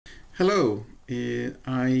Hello,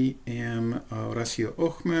 I am Horacio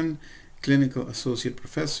Ochman, Clinical Associate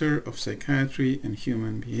Professor of Psychiatry and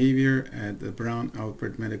Human Behavior at the Brown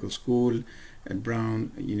Alpert Medical School at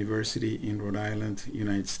Brown University in Rhode Island,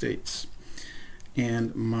 United States.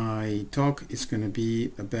 And my talk is going to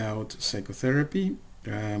be about psychotherapy.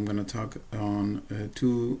 I'm going to talk on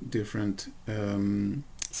two different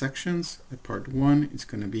sections. Part one is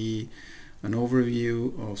going to be an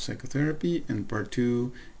overview of psychotherapy, and part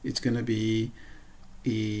two it's going to be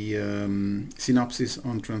a synopsis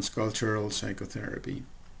on transcultural psychotherapy.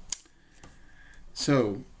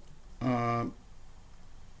 So within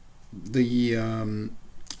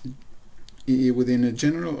a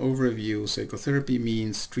general overview, psychotherapy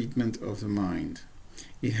means treatment of the mind.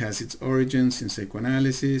 It has its origins in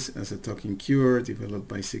psychoanalysis as a talking cure developed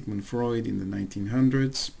by Sigmund Freud in the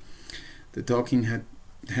 1900s. The talking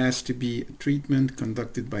has to be a treatment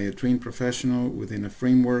conducted by a trained professional within a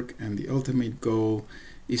framework, and the ultimate goal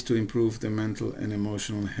is to improve the mental and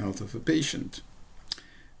emotional health of a patient.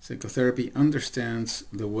 Psychotherapy understands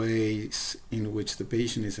the ways in which the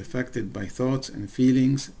patient is affected by thoughts and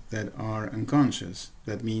feelings that are unconscious,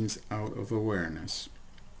 that means out of awareness.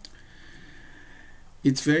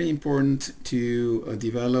 It's very important to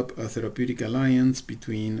develop a therapeutic alliance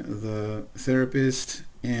between the therapist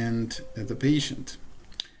and the patient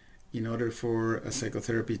in order for a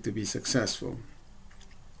psychotherapy to be successful.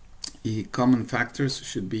 Common factors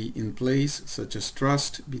should be in place, such as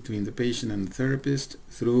trust between the patient and the therapist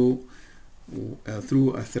through a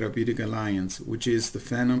therapeutic alliance, which is the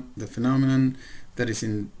phenomenon that is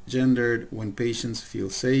engendered when patients feel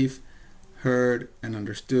safe, heard, and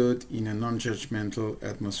understood in a non-judgmental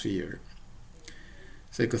atmosphere.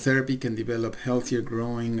 Psychotherapy can develop healthier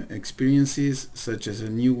growing experiences, such as a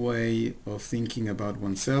new way of thinking about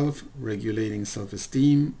oneself, regulating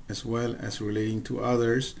self-esteem, as well as relating to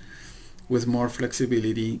others with more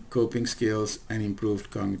flexibility, coping skills, and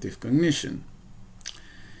improved cognitive cognition.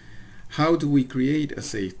 How do we create a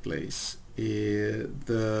safe place? The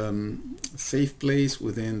safe place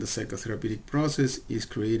within the psychotherapeutic process is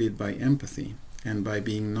created by empathy and by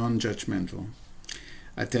being non-judgmental,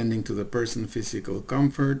 attending to the person's physical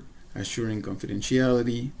comfort, assuring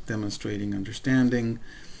confidentiality, demonstrating understanding,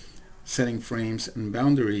 setting frames and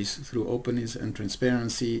boundaries through openness and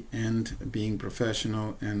transparency, and being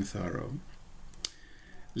professional and thorough.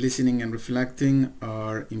 Listening and reflecting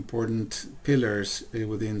are important pillars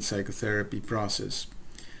within psychotherapy process.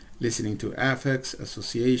 Listening to affects,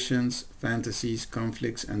 associations, fantasies,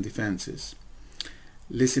 conflicts, and defenses.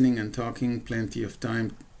 Listening and talking plenty of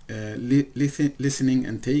time listening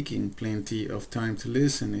and taking plenty of time to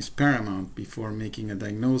listen is paramount before making a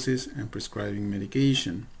diagnosis and prescribing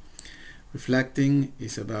medication. Reflecting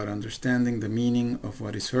is about understanding the meaning of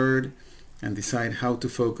what is heard and decide how to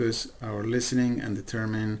focus our listening and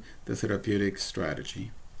determine the therapeutic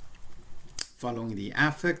strategy. Following the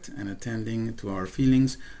affect and attending to our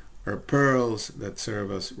feelings are pearls that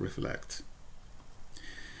serve us reflect.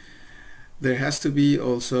 There has to be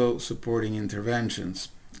also supporting interventions.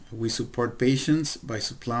 We support patients by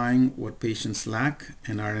supplying what patients lack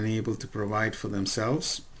and are unable to provide for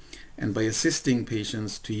themselves, and by assisting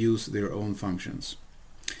patients to use their own functions.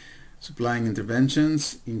 Supplying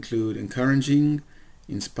interventions include encouraging,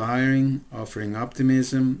 inspiring, offering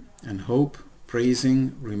optimism and hope,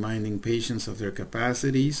 praising, reminding patients of their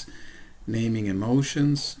capacities, naming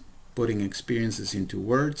emotions, putting experiences into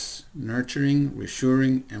words, nurturing,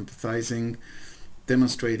 reassuring, empathizing,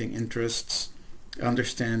 demonstrating interests,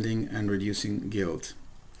 understanding, and reducing guilt.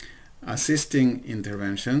 Assisting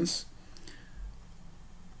interventions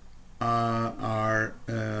are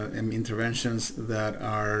interventions that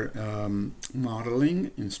are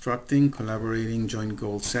modeling, instructing, collaborating, joint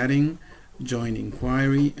goal setting, joint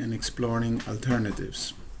inquiry, and exploring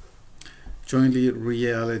alternatives. Jointly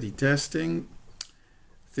reality testing,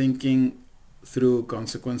 thinking through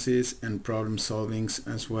consequences and problem solving,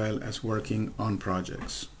 as well as working on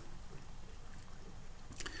projects.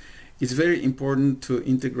 It's very important to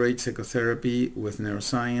integrate psychotherapy with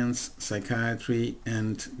neuroscience, psychiatry,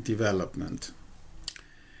 and development.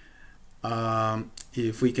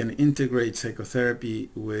 If we can integrate psychotherapy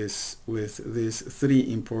with these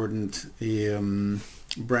three important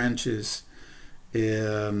branches,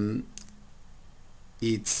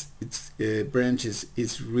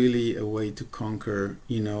 it's really a way to conquer,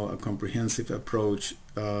 a comprehensive approach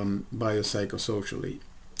biopsychosocially.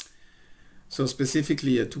 So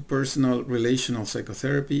specifically, a two-personal relational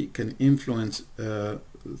psychotherapy can influence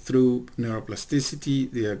through neuroplasticity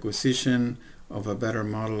the acquisition of a better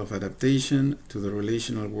model of adaptation to the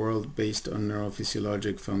relational world based on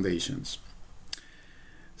neurophysiologic foundations.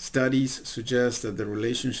 Studies suggest that the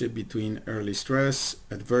relationship between early stress,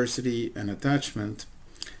 adversity, and attachment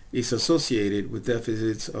is associated with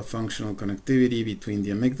deficits of functional connectivity between the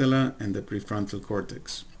amygdala and the prefrontal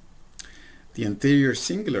cortex. The anterior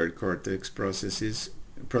cingulate cortex processes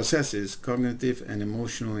cognitive and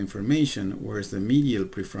emotional information, whereas the medial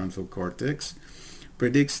prefrontal cortex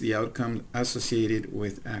predicts the outcome associated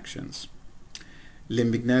with actions.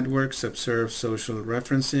 Limbic networks observe social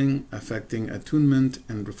referencing, affecting attunement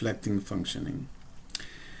and reflecting functioning.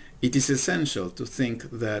 It is essential to think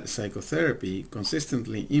that psychotherapy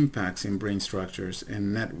consistently impacts in brain structures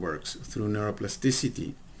and networks through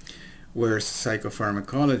neuroplasticity, whereas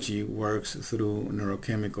psychopharmacology works through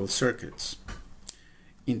neurochemical circuits.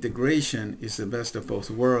 Integration is the best of both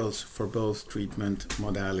worlds for both treatment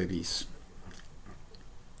modalities.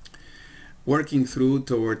 Working through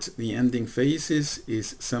towards the ending phases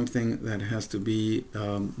is something that has to be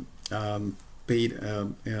paid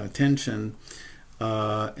attention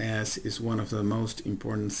as is one of the most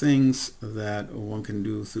important things that one can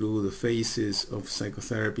do through the phases of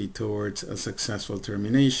psychotherapy towards a successful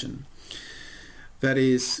termination. That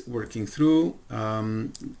is, working through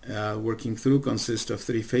consists of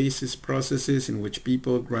 3 phases processes in which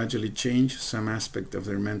people gradually change some aspect of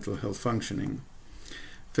their mental health functioning.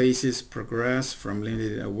 Phases progress from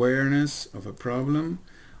limited awareness of a problem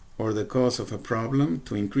or the cause of a problem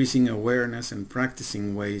to increasing awareness and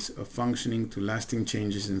practicing ways of functioning to lasting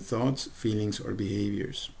changes in thoughts, feelings, or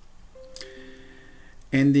behaviors.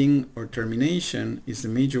 Ending or termination is the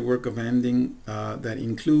major work of ending that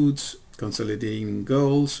includes consolidating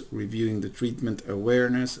goals, reviewing the treatment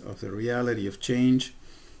awareness of the reality of change,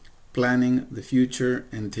 planning the future,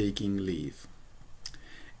 and taking leave.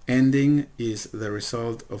 Ending is the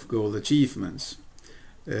result of goal achievements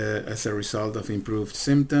as a result of improved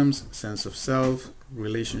symptoms, sense of self,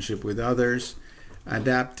 relationship with others,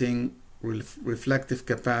 adapting, reflective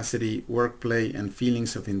capacity, work play, and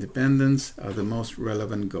feelings of independence are the most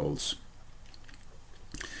relevant goals.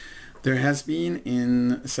 There has been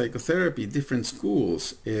in psychotherapy different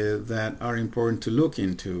schools that are important to look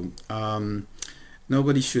into.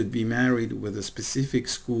 Nobody should be married with a specific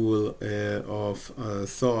school of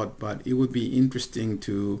thought, but it would be interesting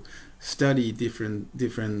to study different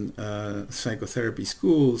psychotherapy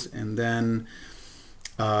schools and then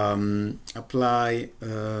apply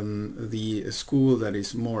the school that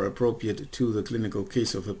is more appropriate to the clinical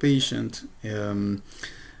case of a patient,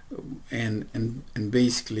 and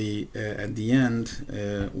basically at the end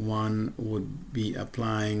one would be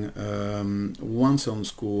applying one's own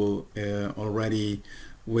school already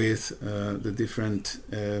with the different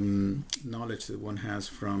knowledge that one has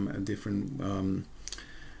from different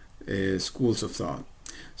schools of thought.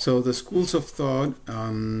 So the schools of thought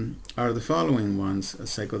are the following ones: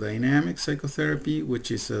 psychodynamic psychotherapy,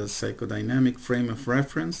 which is a psychodynamic frame of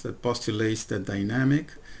reference that postulates that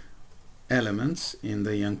dynamic elements in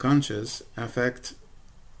the unconscious affect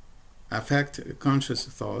conscious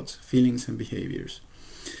thoughts, feelings, and behaviors.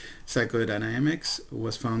 Psychodynamics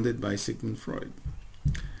was founded by Sigmund Freud.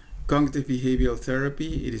 Cognitive behavioral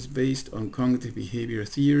therapy, it is based on cognitive behavior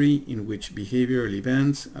theory in which behavioral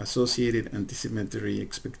events, associated anticipatory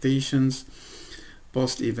expectations,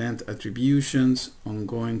 post-event attributions,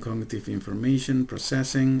 ongoing cognitive information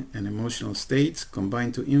processing, and emotional states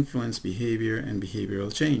combine to influence behavior and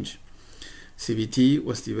behavioral change. CBT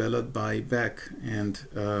was developed by Beck and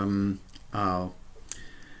Al.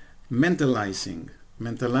 Mentalizing.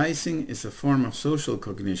 Mentalizing is a form of social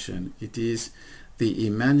cognition. It is the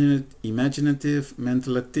imaginative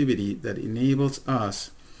mental activity that enables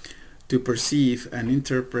us to perceive and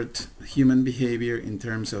interpret human behavior in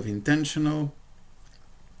terms of intentional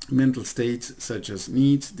mental states such as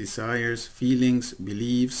needs, desires, feelings,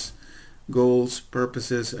 beliefs, goals,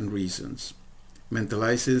 purposes, and reasons.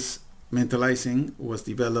 Mentalizing was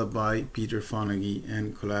developed by Peter Fonagy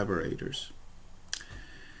and collaborators.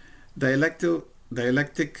 Dialectical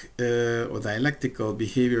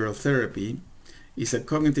behavioral therapy is a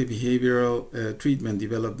cognitive behavioral treatment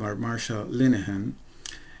developed by Marsha Linehan.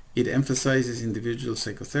 It emphasizes individual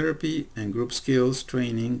psychotherapy and group skills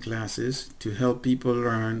training classes to help people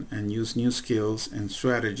learn and use new skills and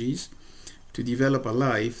strategies to develop a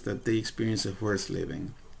life that they experience as worth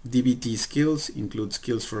living. DBT skills include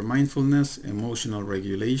skills for mindfulness, emotional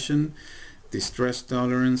regulation, distress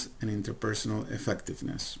tolerance, and interpersonal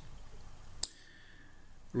effectiveness.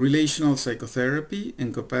 Relational psychotherapy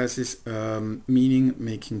encompasses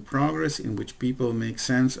meaning-making progress in which people make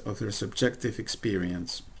sense of their subjective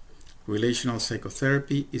experience. Relational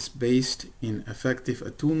psychotherapy is based in affective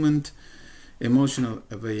attunement, emotional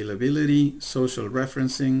availability, social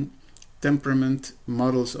referencing, temperament,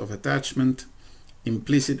 models of attachment,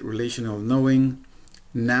 implicit relational knowing,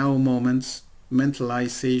 now moments,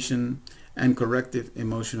 mentalization, and corrective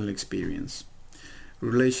emotional experience.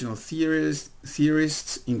 Relational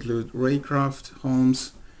theorists include Raycroft,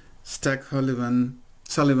 Holmes, Sullivan,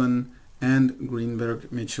 and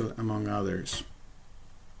Greenberg-Mitchell, among others.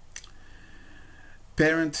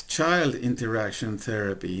 Parent-child interaction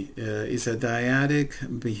therapy is a dyadic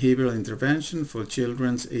behavioral intervention for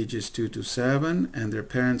children ages 2 to 7 and their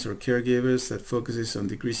parents or caregivers that focuses on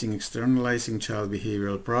decreasing externalizing child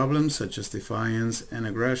behavioral problems such as defiance and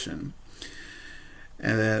aggression.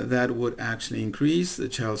 That would actually increase the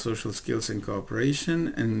child's social skills and cooperation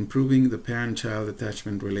and improving the parent-child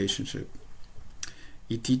attachment relationship.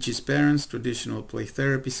 It teaches parents traditional play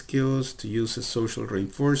therapy skills to use as social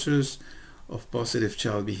reinforcers of positive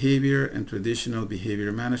child behavior and traditional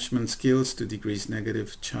behavior management skills to decrease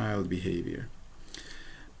negative child behavior.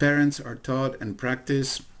 Parents are taught and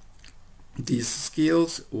practice these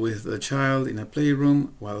skills with the child in a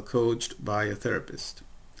playroom while coached by a therapist.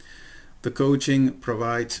 The coaching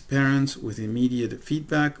provides parents with immediate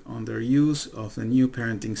feedback on their use of the new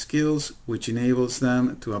parenting skills, which enables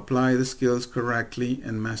them to apply the skills correctly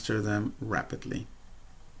and master them rapidly.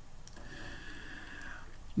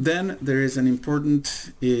 Then there is an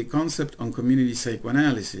important concept on community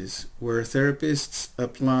psychoanalysis, where therapists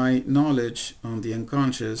apply knowledge on the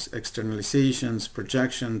unconscious, externalizations,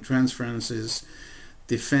 projection, transferences,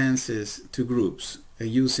 defenses to groups,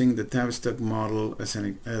 using the Tavistock model as a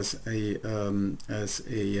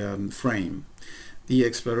frame. The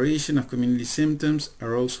exploration of community symptoms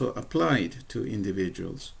are also applied to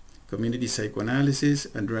individuals. Community psychoanalysis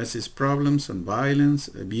addresses problems on violence,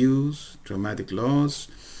 abuse, traumatic loss,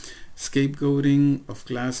 scapegoating of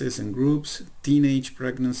classes and groups, teenage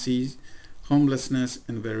pregnancies, homelessness,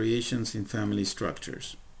 and variations in family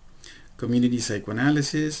structures. Community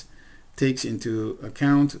psychoanalysis takes into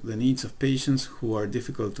account the needs of patients who are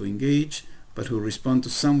difficult to engage, but who respond to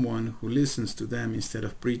someone who listens to them instead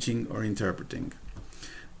of preaching or interpreting.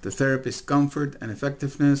 The therapist's comfort and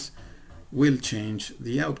effectiveness will change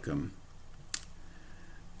the outcome.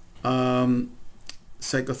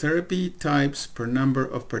 Psychotherapy types per number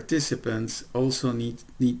of participants also need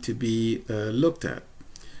to be looked at.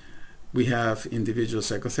 We have individual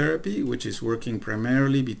psychotherapy, which is working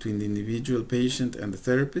primarily between the individual patient and the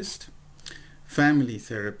therapist. Family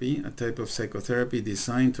therapy, a type of psychotherapy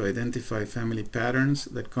designed to identify family patterns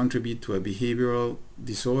that contribute to a behavioral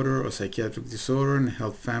disorder or psychiatric disorder and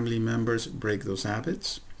help family members break those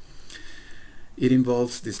habits. It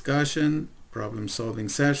involves discussion, problem-solving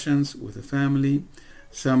sessions with the family.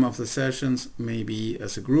 Some of the sessions may be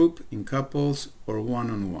as a group, in couples, or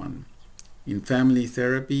one-on-one. In family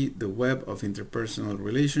therapy, the web of interpersonal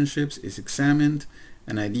relationships is examined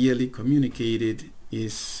and ideally communication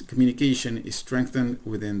is strengthened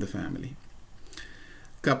within the family.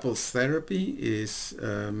 Couples therapy is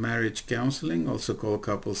marriage counseling, also called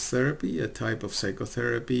couples therapy, a type of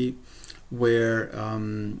psychotherapy where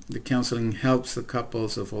the counseling helps the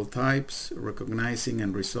couples of all types recognizing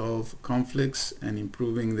and resolve conflicts and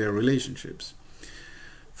improving their relationships.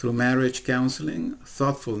 Through marriage counseling,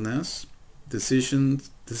 thoughtfulness,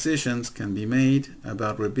 decisions can be made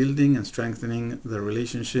about rebuilding and strengthening the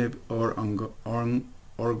relationship or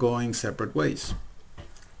going separate ways.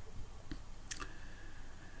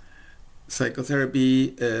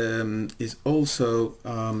 Psychotherapy is also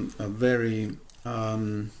a very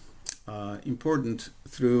important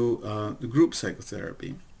through the group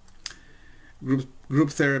psychotherapy. Group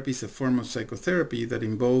therapy is a form of psychotherapy that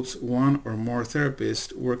involves one or more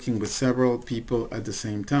therapists working with several people at the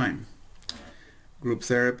same time. Group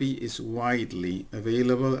therapy is widely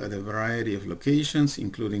available at a variety of locations,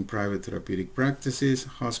 including private therapeutic practices,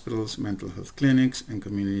 hospitals, mental health clinics, and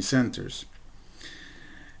community centers.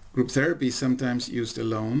 Group therapy is sometimes used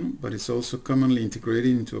alone, but it's also commonly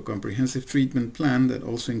integrated into a comprehensive treatment plan that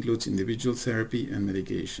also includes individual therapy and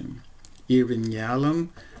medication. Irvin Yalom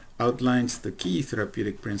outlines the key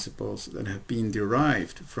therapeutic principles that have been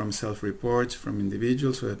derived from self-reports from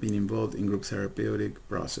individuals who have been involved in group therapeutic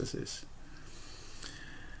processes.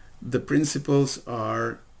 The principles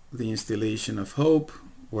are the installation of hope,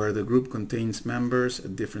 where the group contains members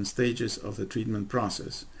at different stages of the treatment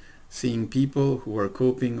process. Seeing people who are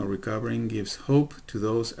coping or recovering gives hope to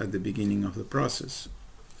those at the beginning of the process.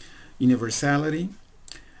 Universality,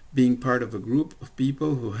 being part of a group of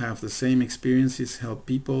people who have the same experiences, help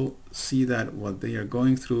people see that what they are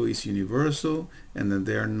going through is universal and that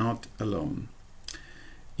they are not alone.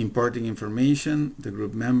 Imparting information, the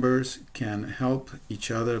group members can help each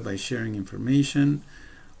other by sharing information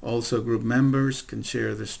Also, group members can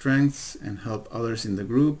share their strengths and help others in the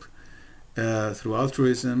group through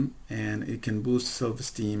altruism, and it can boost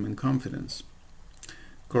self-esteem and confidence.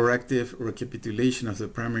 Corrective recapitulation of the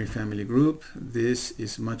primary family group. This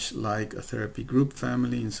is much like a therapy group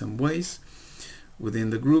family in some ways.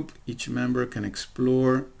 Within the group, each member can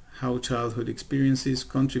explore how childhood experiences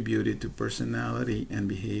contributed to personality and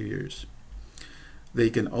behaviors. They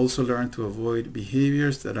can also learn to avoid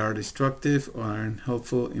behaviors that are destructive or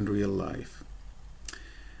unhelpful in real life.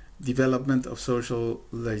 Development of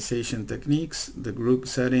socialization techniques. The group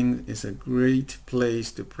setting is a great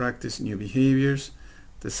place to practice new behaviors.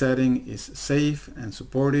 The setting is safe and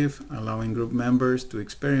supportive, allowing group members to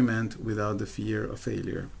experiment without the fear of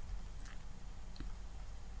failure.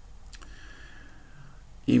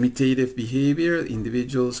 Imitative behavior.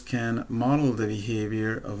 Individuals can model the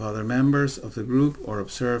behavior of other members of the group or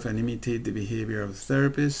observe and imitate the behavior of the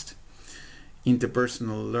therapist.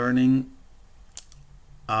 Interpersonal learning.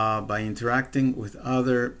 By interacting with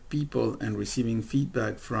other people and receiving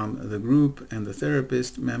feedback from the group and the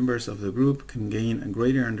therapist, members of the group can gain a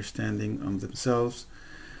greater understanding of themselves.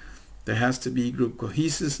 There has to be group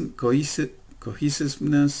cohesiveness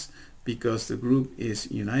because the group is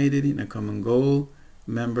united in a common goal.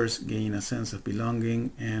 Members gain a sense of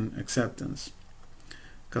belonging and acceptance.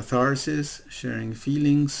 Catharsis, sharing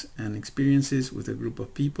feelings and experiences with a group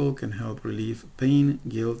of people can help relieve pain,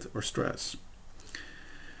 guilt, or stress.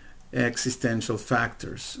 Existential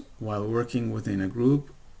factors. While working within a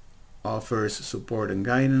group offers support and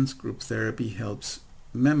guidance, group therapy helps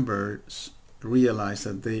members realize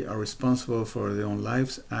that they are responsible for their own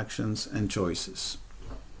lives, actions, and choices.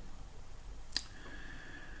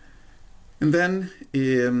 And then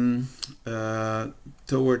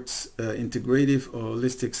towards integrative or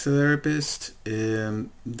holistic therapist,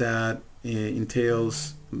 that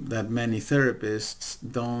entails that many therapists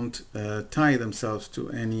don't tie themselves to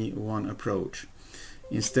any one approach.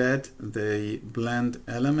 Instead, they blend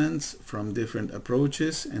elements from different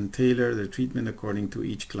approaches and tailor their treatment according to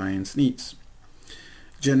each client's needs.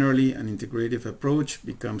 Generally, an integrative approach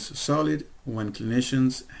becomes solid when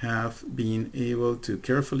clinicians have been able to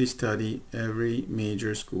carefully study every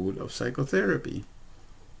major school of psychotherapy.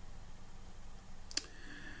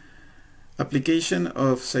 Application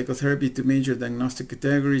of psychotherapy to major diagnostic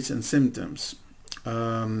categories and symptoms.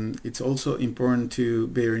 It's also important to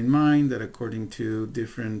bear in mind that according to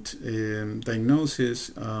different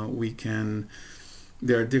diagnoses,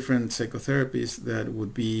 there are different psychotherapies that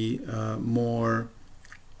would be more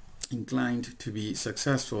inclined to be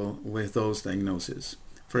successful with those diagnoses.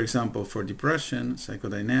 For example, for depression,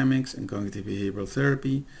 psychodynamics and cognitive behavioral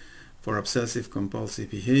therapy. For obsessive compulsive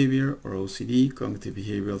behavior or OCD, cognitive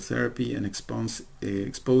behavioral therapy and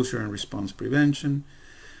exposure and response prevention.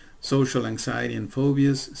 Social anxiety and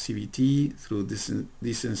phobias, CBT, through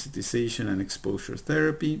desensitization and exposure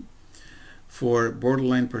therapy. For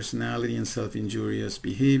borderline personality and self-injurious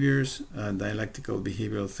behaviors, dialectical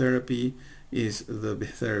behavioral therapy is the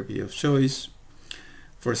therapy of choice.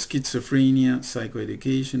 For schizophrenia,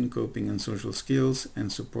 psychoeducation, coping and social skills,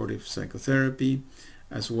 and supportive psychotherapy,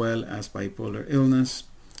 as well as bipolar illness,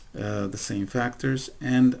 the same factors,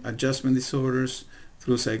 and adjustment disorders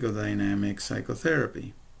through psychodynamic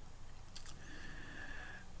psychotherapy.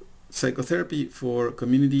 Psychotherapy for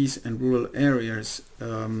communities and rural areas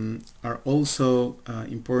are also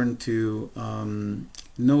important to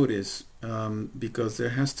notice because there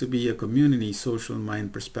has to be a community social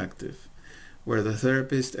mind perspective where the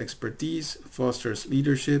therapist expertise fosters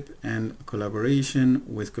leadership and collaboration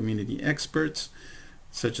with community experts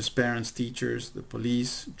such as parents, teachers, the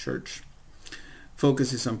police, church.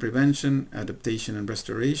 Focuses on prevention, adaptation, and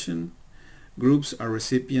restoration. Groups are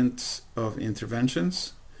recipients of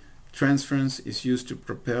interventions. Transference is used to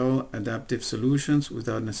propel adaptive solutions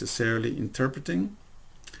without necessarily interpreting.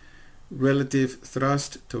 Relative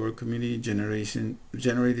thrust toward community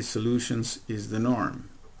generated solutions is the norm.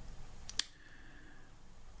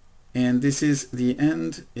 And this is the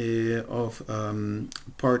end of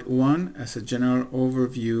part 1 as a general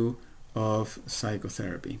overview of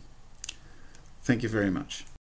psychotherapy. Thank you very much.